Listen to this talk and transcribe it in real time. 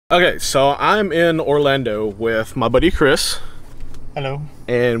Okay, so I'm in Orlando with my buddy Chris. Hello.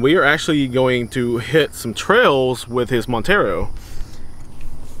 And we are actually going to hit some trails with his Montero.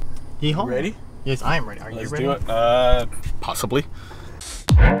 You ready? Yes, I am ready. Are you ready? Let's do it. Possibly.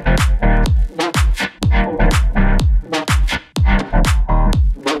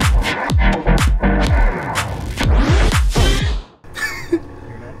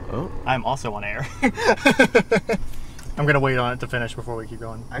 Oh. I'm also on air. I'm gonna wait on it to finish before we keep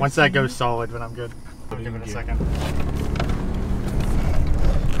going. Once that goes solid, then I'm good. I'll give it a second.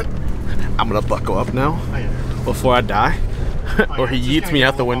 I'm gonna buckle up now before I die, or he yeets me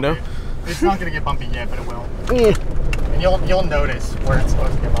out the window. Bumpy. It's not gonna get bumpy yet, but it will. And you'll notice where it's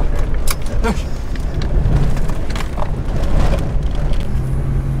supposed to get bumpy.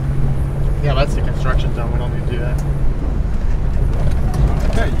 Yeah, that's the construction zone. We don't need to do that.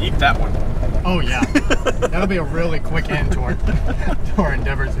 Yeah, yeet that one. Oh yeah, that'll be a really quick end to our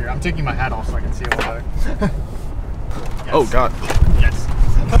endeavors here. I'm taking my hat off so I can see a little better. Yes. Oh God. Yes.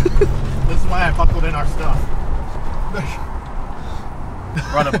 This is why I buckled in our stuff.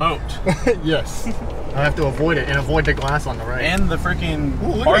 We're on a boat. Yes. I have to avoid it and avoid the glass on the right. And the freaking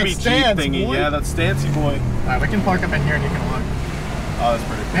Barbie Jeep thingy. Boy. Yeah, that's Stancy boy. Alright, we can park up in here and you can look. Oh, that's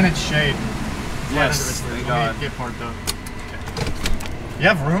pretty cool. And it's shade. Yes, thank God. Get parked up. You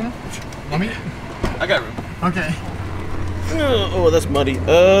have room? Let me. I got room. Okay. Oh, that's muddy.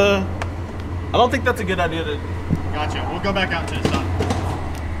 I don't think that's a good idea to. Gotcha. We'll go back out to the sun.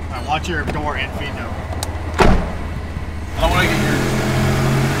 Alright, watch your door and feet though. I don't want to get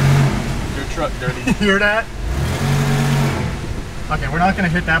your truck dirty. You hear that? Okay, we're not gonna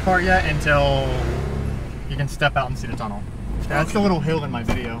hit that part yet until you can step out and see the tunnel. That's the little hill in my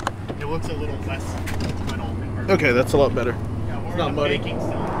video. It looks a little less metal. Okay, that's a lot better. Yeah, we're not muddy. baking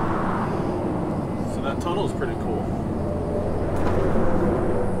still. So that tunnel is pretty cool.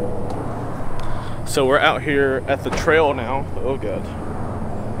 So we're out here at the trail now. Oh God.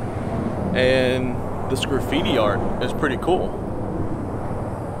 And this graffiti art is pretty cool.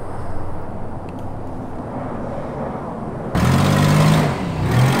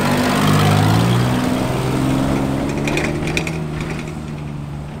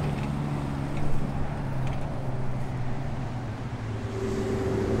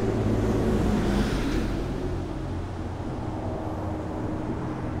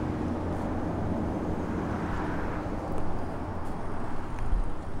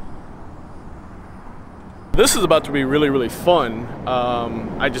 This is about to be really, really fun.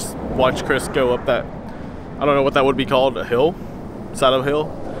 I just watched Chris go up that, I don't know what that would be called, a hill? Side of a hill.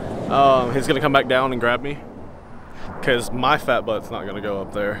 He's gonna come back down and grab me, because my fat butt's not gonna go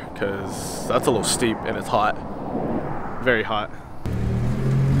up there, because that's a little steep and it's hot. Very hot.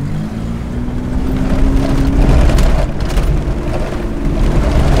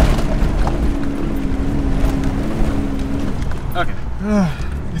 Okay.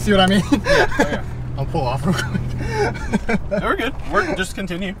 You see what I mean? Yeah. Oh, yeah. I'll pull off real quick. We're good. We're just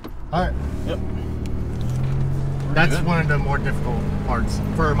continue. Alright. Yep. That's one of the more difficult parts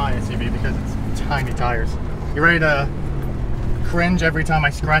for my SUV because it's tiny tires. You ready to cringe every time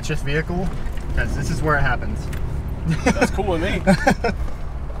I scratch this vehicle? Because this is where it happens. That's cool with me.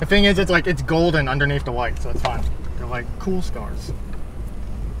 The thing is, it's golden underneath the white, so it's fine. They're like cool scars.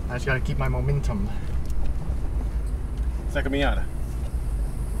 I just gotta keep my momentum. It's like a Miata.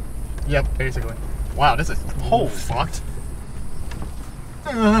 Yep, basically. Wow, this is fucked.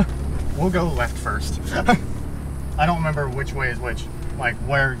 We'll go left first. I don't remember which way is which, like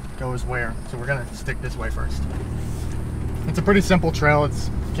where goes where. So we're gonna stick this way first. It's a pretty simple trail. You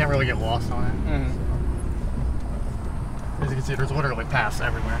can't really get lost on it. As you can see, there's literally paths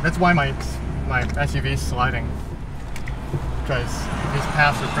everywhere. That's why my SUV is sliding, because these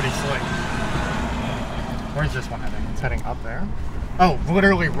paths are pretty slick. Where's this one heading? It's heading up there. Oh,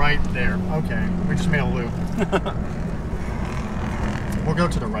 literally right there. Okay, we just made a loop. We'll go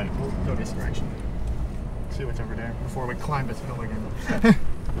to the right. We'll go this direction. See what's over there before we climb this hill again.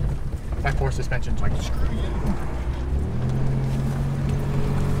 My force suspension's like, screw you.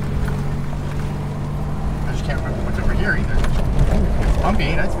 I just can't remember what's over here either. It's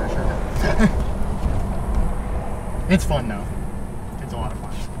bumpy, that's for sure. It's fun though. It's a lot of fun.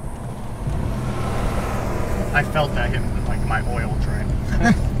 I felt that hitting like my oil train.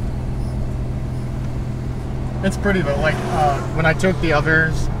 It's pretty though. Like when I took the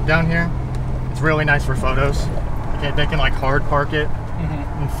others down here, it's really nice for photos. They can like hard park it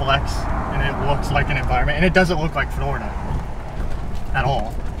and flex, and it looks like an environment. And it doesn't look like Florida at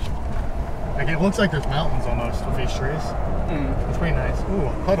all. Like it looks like there's mountains almost with these trees. It's pretty nice. Ooh,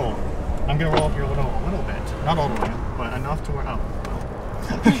 a puddle. I'm gonna roll up here a little bit. Not all the way, but enough to where. Oh.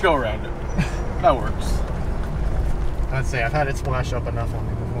 Just go around it. That works. I'd say I've had it splash up enough on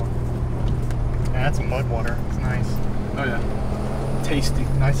me before. Yeah, that's mud water. It's nice. Oh yeah. Tasty.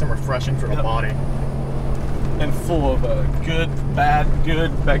 Nice and refreshing for the body. And full of good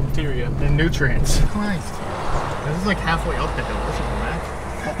bacteria. And nutrients. Christ. This is like halfway up the hill. This is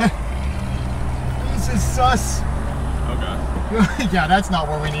max. This is sus. Okay. Yeah, that's not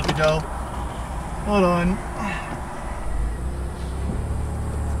where we need to go. Hold on.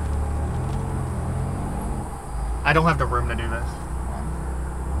 I don't have the room to do this.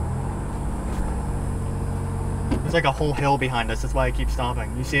 There's like a whole hill behind us. That's why I keep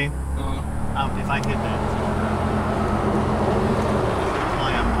stopping. You see? If I hit that.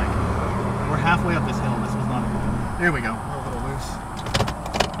 I am like, we're halfway up this hill. This was not. Here we go. We're a little loose.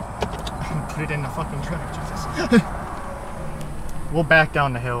 Put it in the fucking track, Jesus. We'll back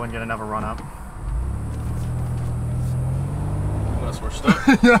down the hill and get another run up. Unless we're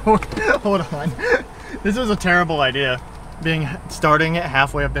stuck. Yeah, hold on. This was a terrible idea. Starting it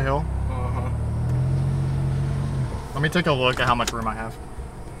halfway up the hill. Let me take a look at how much room I have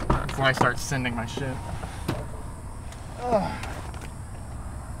before I start sending my shit. Okay.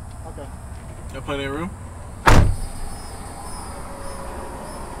 Got plenty of room?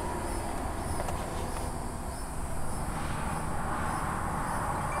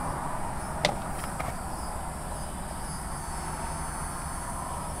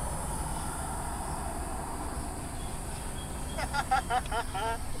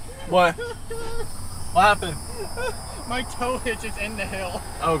 What? What happened? My toe hitch is in the hill.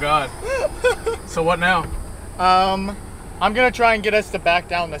 Oh god. So what now? I'm gonna try and get us to back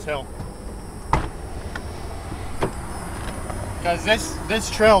down this hill. Because this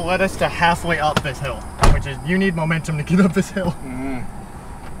trail led us to halfway up this hill, which is, you need momentum to get up this hill.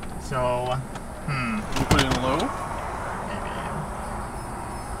 So, You put it in low? maybe.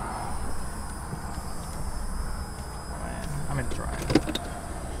 I'm gonna try.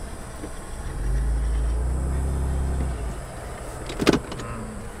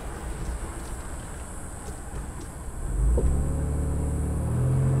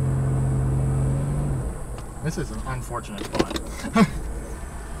 This is an unfortunate spot.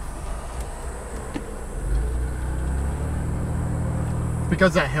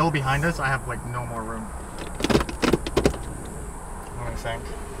 Because that hill behind us, I have like no more room. What do you think?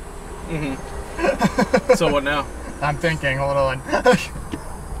 So what now? I'm thinking, hold on.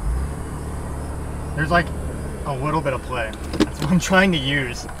 There's like a little bit of play. That's what I'm trying to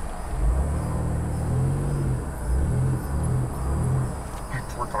use. My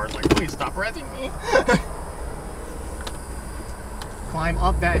poor car's like, please stop rezzing me. Climb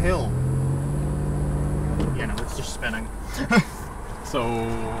up that hill. Yeah, no, it's just spinning. So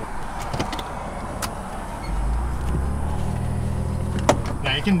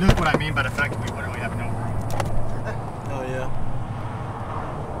yeah, you can look what I mean, but effectively literally have no room. oh yeah.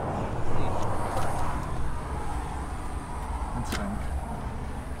 Let's think.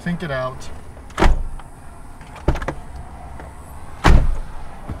 Think it out.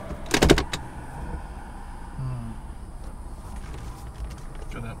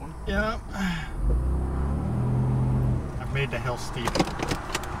 Got that one? Yeah. I've made the hill steep.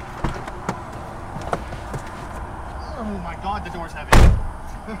 Oh my god, the door's heavy.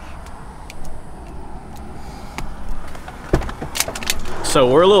 So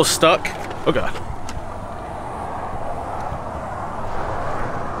we're a little stuck. Oh god.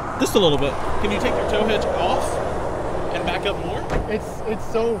 Just a little bit. Can you take your tow hitch off and back up more? It's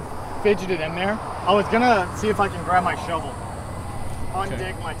so fidgeted in there. I was gonna see if I can grab my shovel.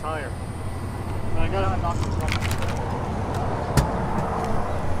 Undig my tire. But I gotta unlock the shovel.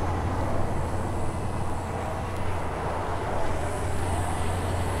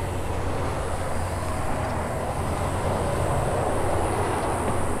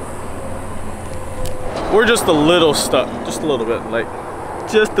 We're just a little stuck. Just a little bit. Like,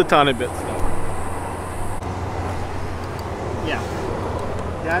 just a tiny bit stuck. Yeah.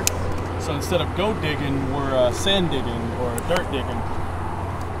 That's... So instead of go digging, we're sand digging or dirt digging.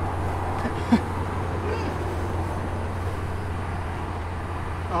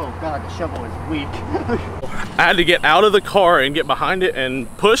 Oh god, the shovel is weak. I had to get out of the car and get behind it and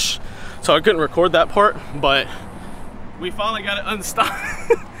push, so I couldn't record that part, but we finally got it unstuck.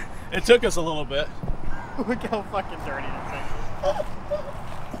 It took us a little bit. Look how fucking dirty this is.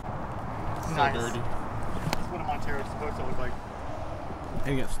 So Nice. dirty. That's what a Montero is supposed to look like.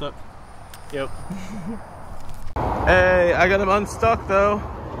 And get stuck. Yep. Hey, I got him unstuck though.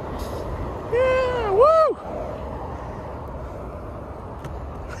 Yeah, woo!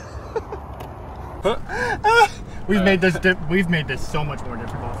 We've made this so much more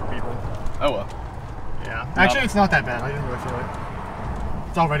difficult for people. Oh well. Yeah. Actually, it's not that bad. I didn't really feel it.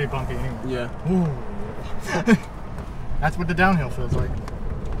 It's already bumpy anyway. Yeah. Ooh. That's what the downhill feels like.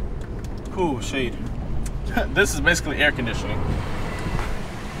 Cool shade. This is basically air conditioning.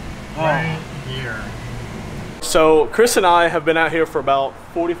 Right here. So Chris and I have been out here for about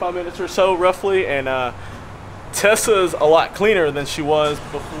 45 minutes or so, roughly, and Tessa's a lot cleaner than she was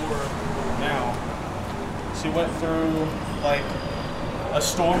before now. She went through like a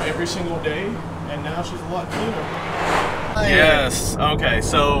storm every single day, and now she's a lot cleaner. Yes. Okay.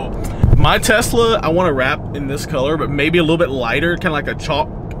 So my Tesla, I want to wrap in this color, but maybe a little bit lighter, kind of like a chalk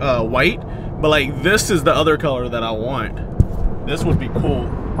white. But like this is the other color that I want. This would be cool.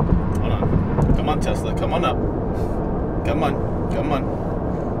 Hold on. Come on, Tesla. Come on up. Come on. Come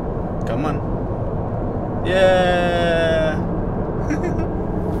on. Come on. Yeah.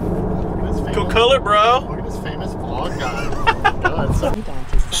 Cool color, bro. Look at this famous vlog guy.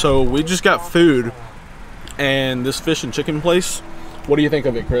 So we just got food, and this fish and chicken place. What do you think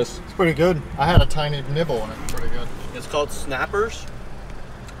of it, Chris? It's pretty good. I had a tiny nibble on it. Pretty good. It's called Snappers,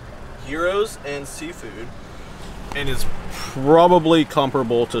 Heroes, and Seafood, and it's probably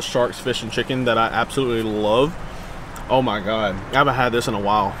comparable to Shark's Fish and Chicken that I absolutely love. Oh my god, I haven't had this in a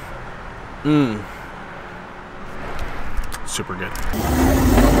while. Mmm. Super good.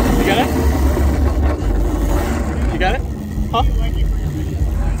 You got it? You got it? Huh?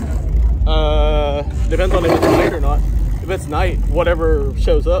 Depends on if it's night or not. If it's night, whatever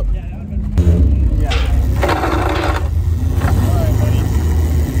shows up. Yeah. Alright, buddy.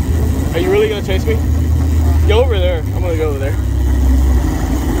 Are you really gonna chase me? Go over there. I'm gonna go over there.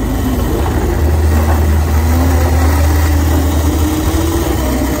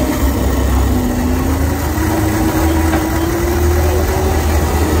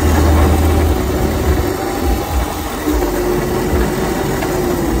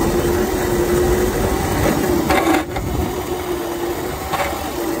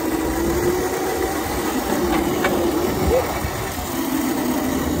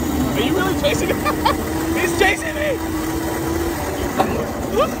 Chasing me. He's chasing me.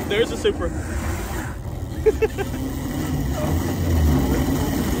 Look, there's a Supra.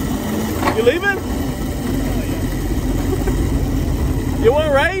 You leaving? You want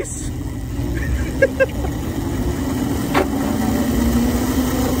to race?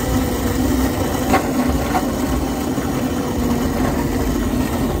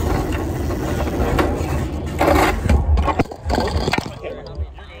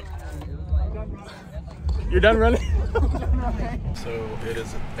 You're done running? So it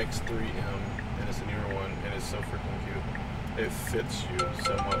is an X3M, and it's a newer one, and it's so freaking cute. It fits you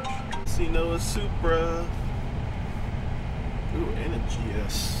so much. See Noah Supra. Ooh, and a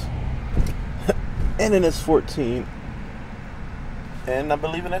GS. And an S14. And I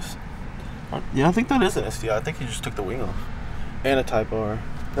believe an S. Yeah, I think that is an STI. I think he just took the wing off. And a Type R.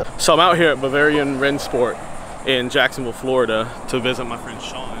 So I'm out here at Bavarian Rennsport in Jacksonville, Florida to visit my friend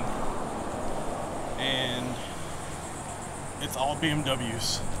Sean. And it's all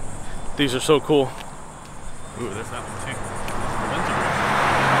BMWs. These are so cool. Ooh, there's that one too.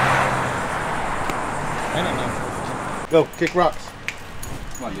 Go, kick rocks.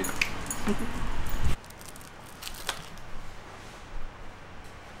 Come on, dude.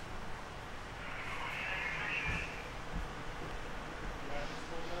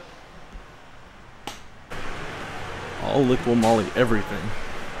 All liquid moly, everything.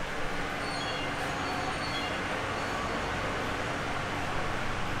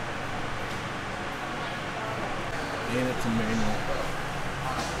 And it's a manual.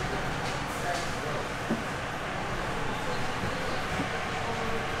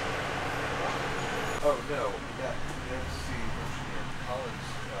 Oh no, that FC engineer, Collins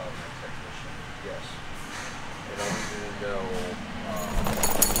technician, yes. And I didn't know.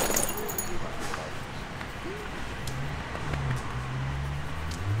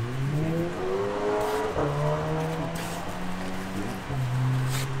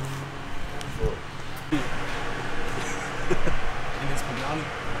 And it's Pagani.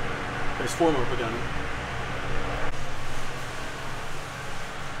 There's four more Pagani.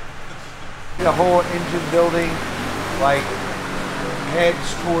 The whole engine building, like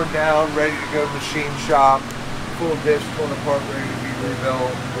heads torn down, ready to go machine shop, full disc torn apart, ready to be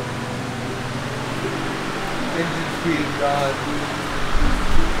rebuilt. Engines being done.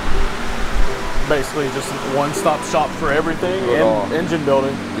 Basically just one-stop shop for everything and engine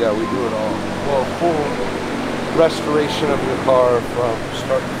building. Yeah, we do it all. Well, full restoration of your car from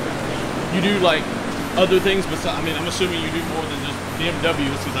start to finish. You do like other things besides, I mean, I'm assuming you do more than just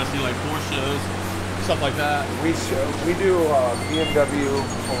BMWs because I see like Porsches, stuff like that. We do BMW.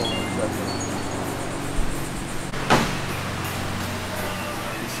 Hold on a second.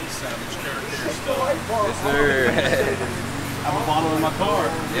 This is savage character stuff. Yes, sir. I have a bottle in my car.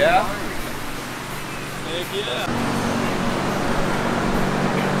 Yeah? Heck yeah.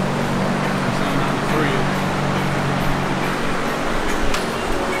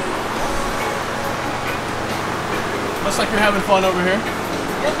 Looks like you're having fun over here.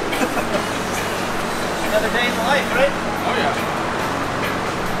 Another day in the life, right? Oh yeah.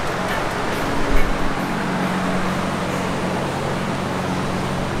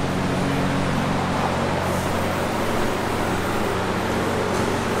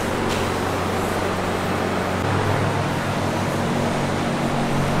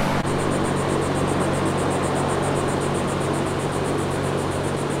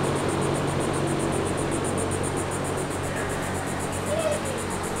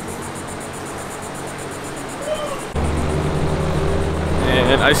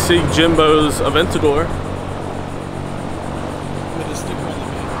 And I see Jimbo's Aventador. With a sticker on the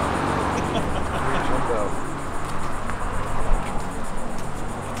back. Jimbo.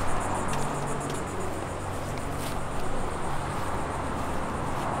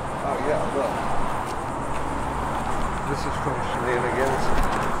 Oh yeah, look. This is from Shenanigans.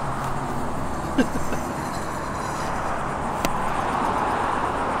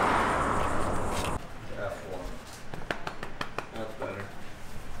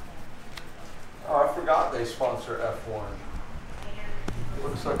 They sponsor F1.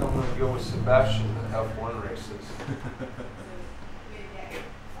 Looks like I'm going to go with Sebastian in F1 races.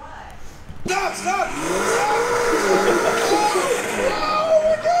 Stop! Stop!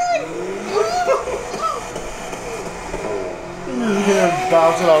 Yeah,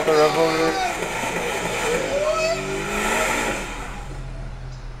 bouncing off the roof over there.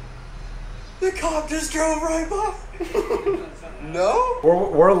 The cop just drove right by. No?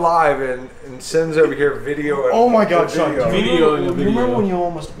 We're live and Sin's over here videoing. Oh my god, Sean. Video in the You remember when you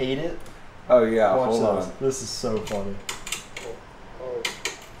almost ate it? Oh yeah, Watch hold this. on. This is so funny. Oh,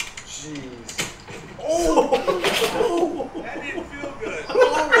 jeez. Oh! That didn't feel good.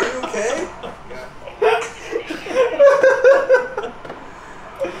 Oh, are you okay? Yeah.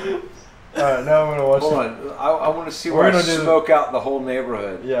 Alright, now I'm gonna watch Hold on. I want to see where I smoke out the whole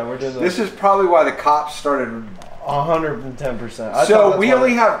neighborhood. Yeah, we're doing this. This is probably why the cops started 110%. So we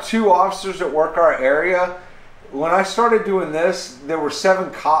only have 2 officers that work our area. When I started doing this, there were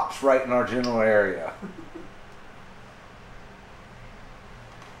 7 cops right in our general area.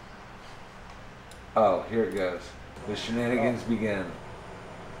 Oh, here it goes. The shenanigans begin.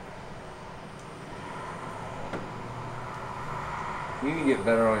 You need to get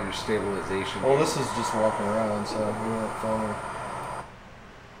better on your stabilization. Well, this is just walking around, so we won't film her.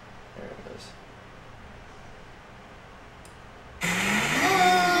 There it is.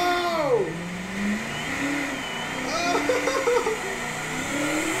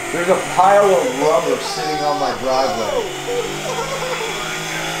 There's a pile of rubber sitting on my driveway.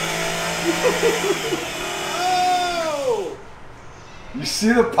 You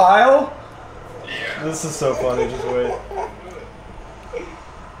see the pile? Yeah. This is so funny, just wait.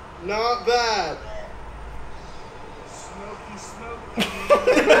 Not bad. Smoky, smoky.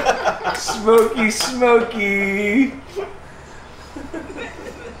 Smoky, smoky.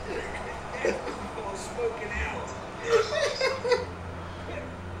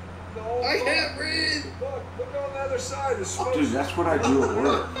 I can't breathe. Look on the other side. The smoke. Dude, that's what I do at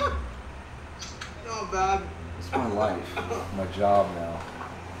work. Not bad. It's my life, my job now.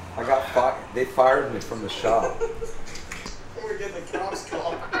 I got fired. They fired me from the shop. We're getting the cops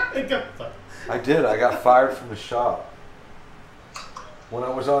called. I did. I got fired from the shop. When I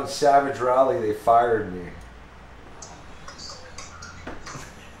was on Savage Rally, they fired me.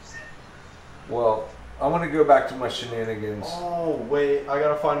 Well, I'm gonna go back to my shenanigans. Oh wait, I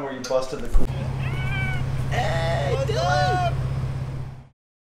gotta find where you busted the. Hey, Dylan!